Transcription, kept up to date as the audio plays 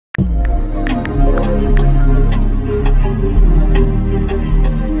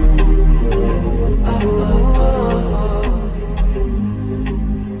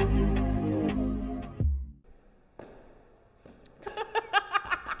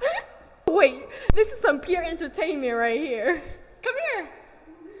Wait, this is some pure entertainment right here. Come here.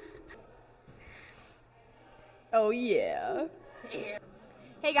 Oh, yeah.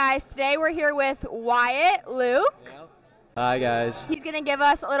 Hey, guys, today we're here with Wyatt Luke. Hi, guys. He's going to give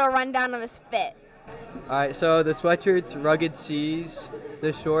us a little rundown of his fit. All right, so the sweatshirt's Rugged Seas.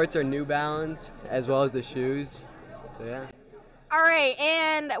 The shorts are New Balance, as well as the shoes. So, yeah. All right,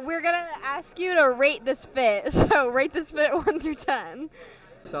 and we're going to ask you to rate this fit. So, rate this fit 1 through 10.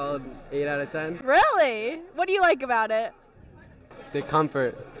 Solid 8 out of 10. Really? What do you like about it? The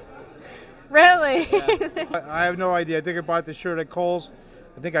comfort. Really? Yeah. I have no idea. I think I bought the shirt at Kohl's.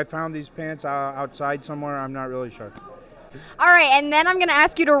 I think I found these pants outside somewhere. I'm not really sure. All right, and then I'm going to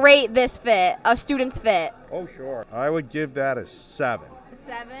ask you to rate this fit, a student's fit. Oh, sure. I would give that a 7. A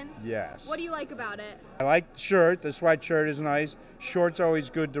 7? Yes. What do you like about it? I like the shirt. The sweatshirt is nice. Shorts always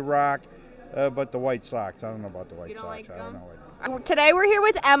good to rock. But the white socks, I don't know about the white You don't socks. like I them? don't know. Today we're here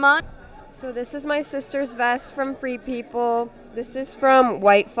with Emma. So this is my sister's vest from Free People. This is from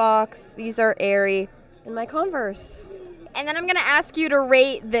White Fox. These are Aerie. And my Converse. And then I'm going to ask you to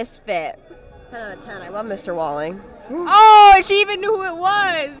rate this fit. 10 out of 10. I love Mr. Walling. Oh, she even knew who it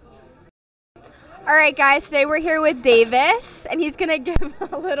was. All right, guys, today we're here with Davis, and he's going to give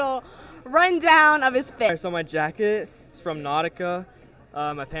a little rundown of his fit. So my jacket is from Nautica,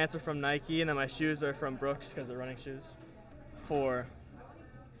 my pants are from Nike, and then my shoes are from Brooks because they're running shoes. 4.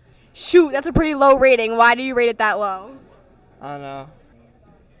 Shoot, that's a pretty low rating. Why do you rate it that low? I don't know.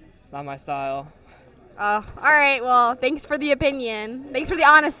 Not my style. All right, well, thanks for the opinion. Thanks for the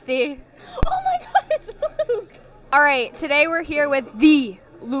honesty. Oh my God, it's Luke. All right, today we're here with the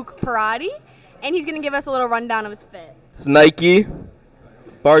Luke Parati, and he's going to give us a little rundown of his fit. It's Nike,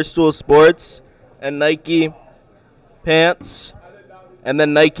 Barstool Sports, and Nike pants, and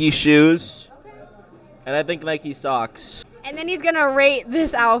then Nike shoes, and I think Nike socks. And then he's going to rate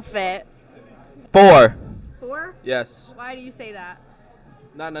this outfit. 4. 4? Yes. Why do you say that?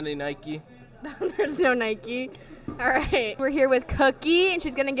 Not any Nike. There's no Nike. All right. We're here with Cookie, and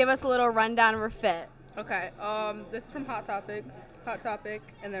she's going to give us a little rundown of her fit. Okay, this is from Hot Topic,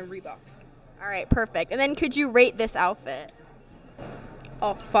 and then Reeboks. All right, perfect. And then could you rate this outfit?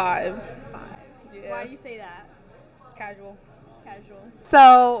 Oh, 5. 5. Yeah. Why do you say that? Casual. Casual.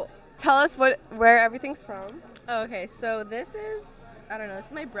 So tell us where everything's from. Okay, so this is, I don't know, this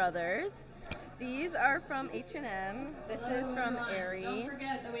is my brother's. These are from H&M. This is from Aerie.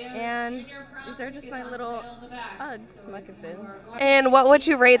 And these are just my little Uggs, moccasins. And what would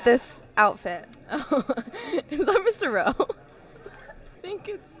you rate this outfit? Oh, is that Mr. Rowe?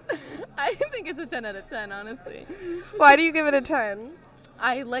 I think it's a 10 out of 10, honestly. Why do you give it a 10?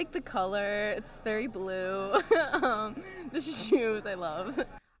 I like the color. It's very blue. The shoes I love.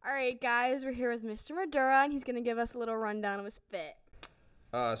 All right, guys, we're here with Mr. Madura, and he's going to give us a little rundown of his fit.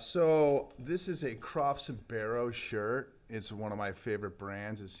 So this is a Crofts and Barrow shirt. It's one of my favorite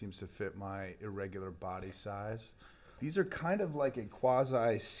brands. It seems to fit my irregular body size. These are kind of like a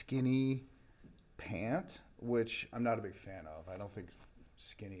quasi skinny pant, which I'm not a big fan of. I don't think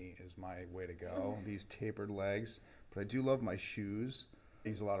skinny is my way to go. These tapered legs, but I do love my shoes. I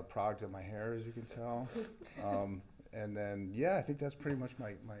use a lot of product in my hair, as you can tell. And then, yeah, I think that's pretty much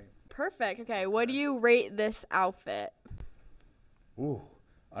my Perfect. Okay, what do you rate this outfit? Ooh.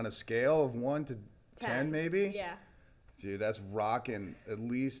 On a scale of 1 to 10 maybe? Yeah. Dude, that's rocking at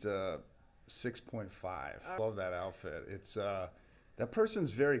least a 6.5. Love that outfit. It's that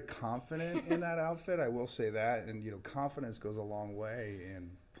person's very confident in that outfit. I will say that, and confidence goes a long way in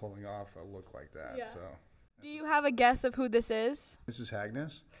pulling off a look like that. Yeah. So. Do you have a guess of who this is? Mrs.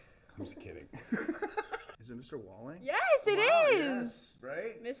 Hagnes? I'm just kidding. Is it Mr. Walling? Yes, it is. Yes,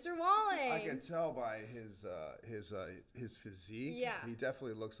 right? Mr. Walling. I can tell by his physique. Yeah. He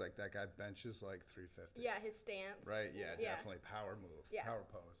definitely looks like that guy benches like 350. Yeah, his stance. Right, yeah, definitely power move, power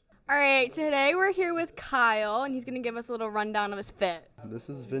pose. All right, today we're here with Kyle, and he's going to give us a little rundown of his fit. This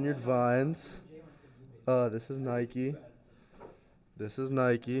is Vineyard Vines. This is Nike. This is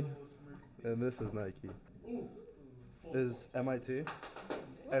Nike. And this is Nike. Is MIT.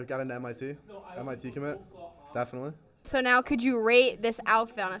 I've got an MIT. MIT commit. Definitely. So now could you rate this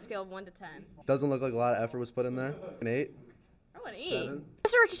outfit on a scale of 1 to 10? Doesn't look like a lot of effort was put in there. An 8. Oh, an 8. 7.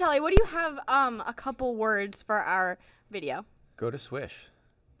 Mr. Riccitelli, what do you have a couple words for our video? Go to Swish.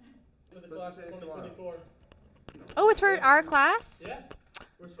 Oh, it's for our class? Yes.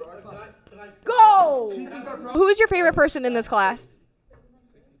 Go! Who is your favorite person in this class?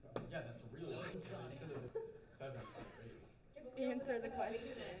 Answer the question.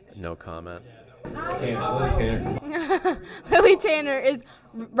 No comment. Lily Tanner is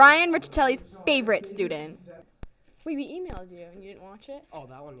Ryan Riccitelli's favorite student. Wait, we emailed you and you didn't watch it? Oh,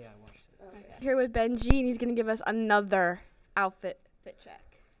 that one? Yeah, I watched it. Okay. Here with Benji, and he's going to give us another outfit fit check.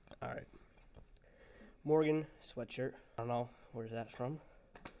 All right. Morgan sweatshirt. I don't know where that's from.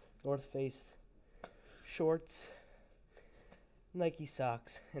 North Face shorts, Nike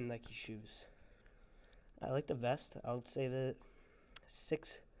socks, and Nike shoes. I like the vest. I would say that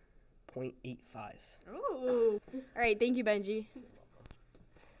 6.85. Ooh. All right, thank you, Benji.